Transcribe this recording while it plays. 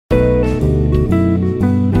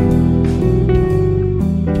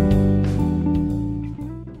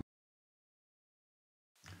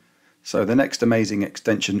So the next amazing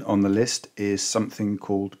extension on the list is something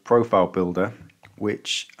called Profile Builder,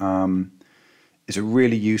 which is a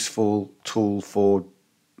really useful tool for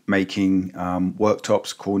making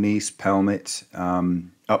worktops, cornice, pelmet,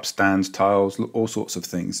 upstands, tiles, all sorts of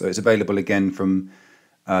things. So it's available again from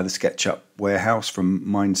the Sketchup warehouse from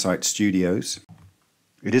Mindsight Studios.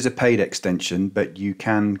 It is a paid extension, but you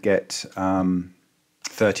can get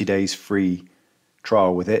 30 days free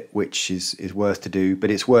trial with it, which is worth to do,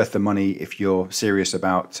 but it's worth the money if you're serious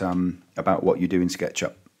about what you do in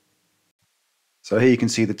SketchUp. So here you can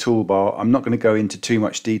see the toolbar. I'm not going to go into too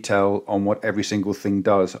much detail on what every single thing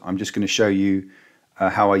does. I'm just going to show you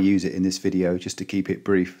how I use it in this video, just to keep it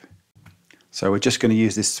brief. So we're just going to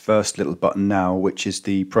use this first little button now, which is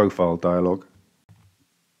the profile dialog.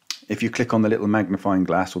 If you click on the little magnifying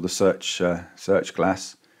glass or the search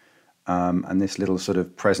glass, and this little sort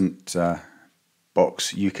of present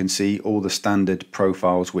box, you can see all the standard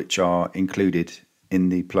profiles which are included in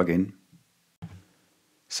the plugin.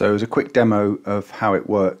 So as a quick demo of how it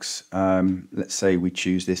works, let's say we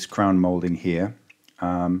choose this crown molding here,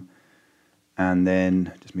 and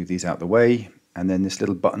then just move these out the way, and then this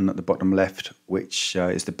little button at the bottom left, which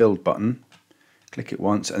is the build button. Click it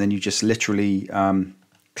once, and then you just literally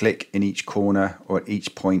click in each corner or at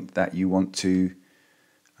each point that you want to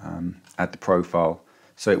add the profile.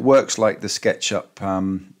 So it works like the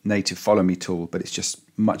SketchUp native follow me tool, but it's just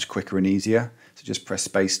much quicker and easier. So just press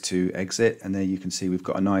space to exit, and there you can see we've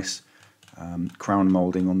got a nice crown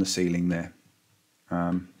molding on the ceiling there.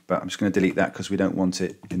 But I'm just going to delete that because we don't want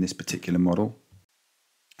it in this particular model.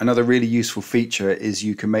 Another really useful feature is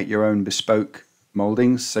you can make your own bespoke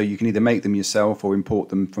moldings. So you can either make them yourself or import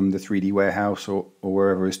them from the 3D warehouse or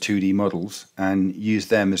wherever as 2D models, and use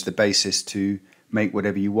them as the basis to make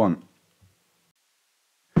whatever you want.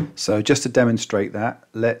 So just to demonstrate that,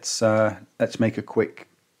 let's make a quick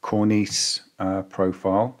cornice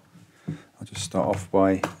profile. I'll just start off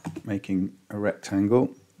by making a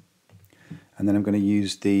rectangle, and then I'm going to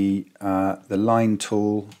use the line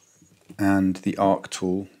tool and the arc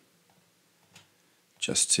tool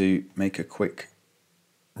just to make a quick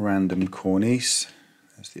random cornice.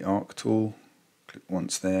 There's the arc tool. Click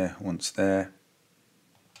once there, once there.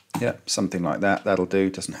 Yeah, something like that. That'll do.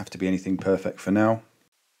 Doesn't have to be anything perfect for now.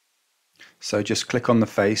 So just click on the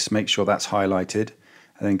face, make sure that's highlighted,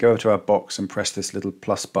 and then go to our box and press this little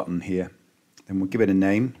plus button here. Then we'll give it a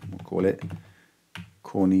name. We'll call it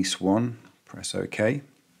cornice 1. Press OK.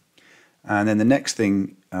 And then the next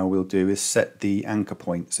thing we'll do is set the anchor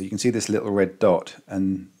point. So you can see this little red dot,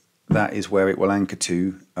 and that is where it will anchor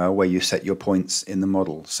to, where you set your points in the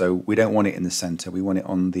model. So we don't want it in the center, we want it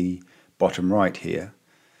on the bottom right here.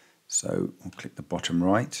 So we'll click the bottom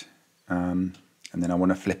right, and then I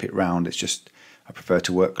want to flip it round. It's just, I prefer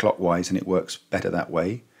to work clockwise and it works better that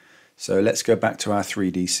way. So let's go back to our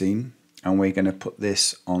 3D scene, and we're going to put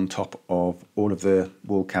this on top of all of the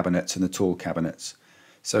wall cabinets and the tool cabinets.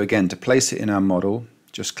 So again, to place it in our model,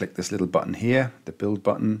 just click this little button here, the build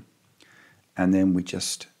button, and then we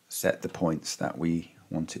just set the points that we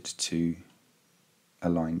want it to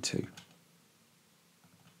align to.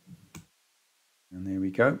 And there we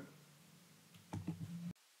go.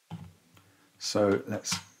 So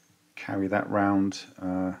let's carry that round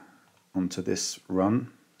onto this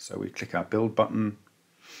run. So we click our build button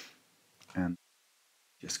and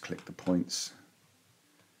just click the points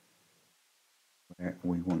where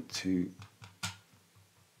we want to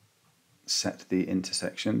set the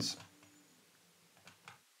intersections.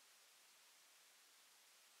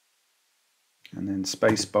 And then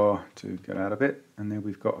spacebar to get out of it. And then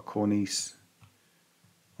we've got a cornice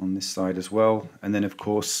on this side as well. And then of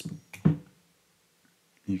course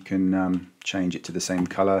you can change it to the same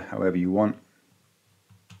color however you want.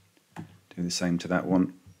 Do the same to that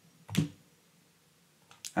one.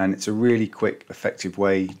 And it's a really quick, effective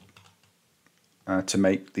way to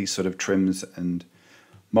make these sort of trims and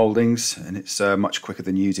moldings, and it's much quicker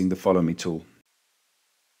than using the follow me tool.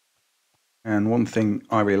 And one thing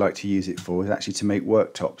I really like to use it for is actually to make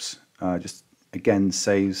worktops. Just again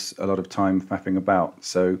saves a lot of time faffing about.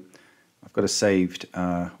 So I've got a saved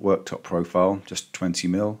worktop profile, just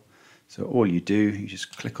 20mm. So all you do, you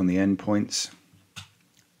just click on the endpoints,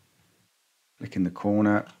 click in the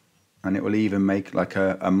corner, and it will even make like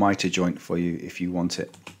a mitre joint for you if you want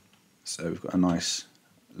it. So we've got a nice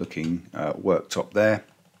looking worktop there.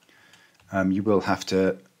 You will have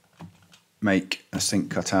to make a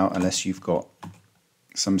sink cutout unless you've got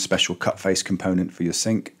some special cut face component for your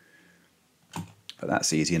sink, but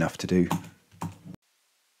that's easy enough to do.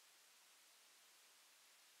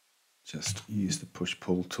 Just use the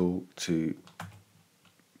push-pull tool to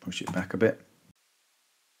push it back a bit.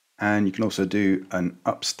 And you can also do an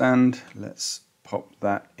upstand. Let's pop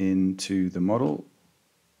that into the model.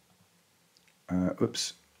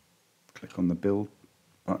 Oops, click on the build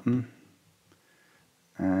button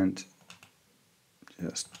and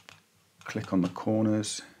just click on the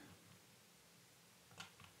corners.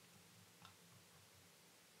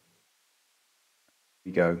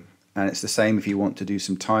 There you go. And it's the same if you want to do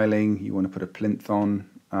some tiling, you want to put a plinth on,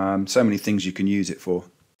 so many things you can use it for.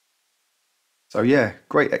 So yeah,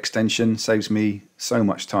 great extension, saves me so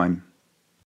much time.